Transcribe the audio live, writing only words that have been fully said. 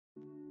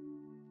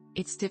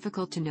It's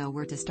difficult to know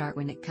where to start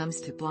when it comes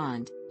to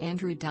Blonde,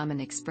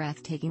 Dominik's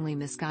breathtakingly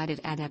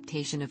misguided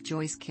adaptation of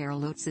Joyce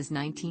Carol Oates'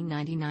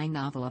 1999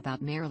 novel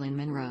about Marilyn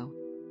Monroe.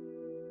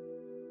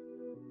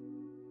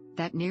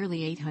 That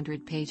nearly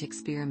 800-page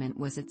experiment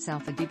was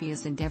itself a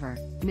dubious endeavor,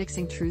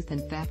 mixing truth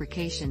and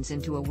fabrications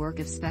into a work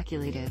of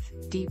speculative,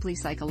 deeply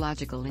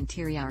psychological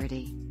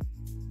interiority.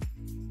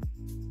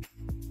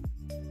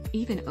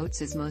 Even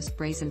Oates's most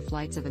brazen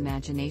flights of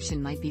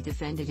imagination might be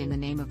defended in the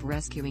name of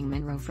rescuing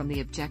Monroe from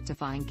the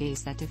objectifying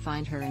gaze that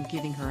defined her and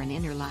giving her an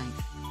inner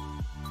life.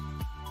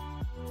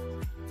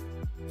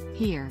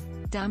 Here,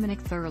 Dominik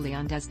thoroughly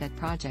undoes that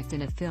project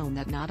in a film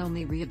that not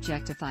only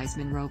re-objectifies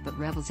Monroe but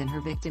revels in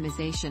her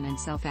victimization and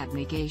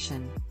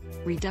self-abnegation.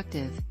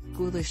 Reductive,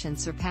 ghoulish and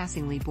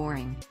surpassingly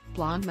boring,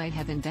 Blonde might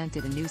have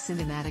invented a new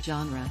cinematic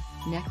genre,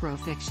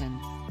 necro-fiction.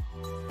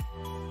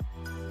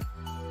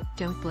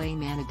 Don't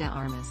blame Ana de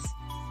Armas.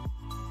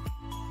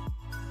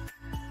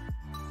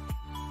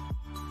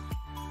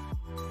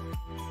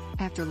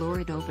 After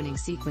lurid opening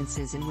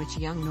sequences in which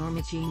young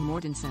Norma Jeane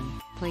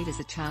Mortenson, played as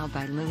a child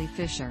by Lily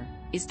Fisher,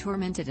 is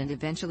tormented and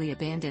eventually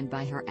abandoned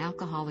by her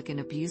alcoholic and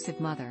abusive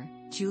mother,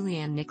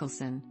 Julianne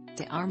Nicholson,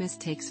 de Armas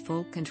takes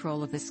full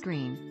control of the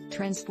screen,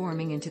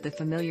 transforming into the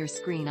familiar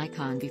screen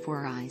icon before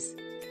her eyes.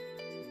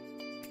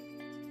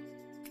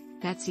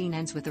 That scene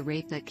ends with a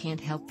rape that can't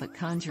help but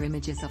conjure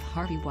images of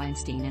Harvey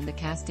Weinstein and the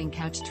casting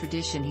couch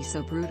tradition he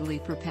so brutally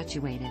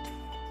perpetuated.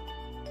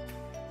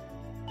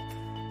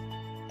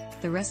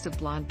 The rest of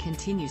Blonde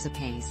continues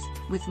apace,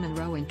 with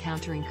Monroe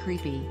encountering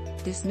creepy,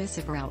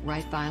 dismissive or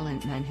outright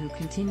violent men who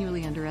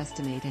continually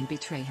underestimate and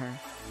betray her.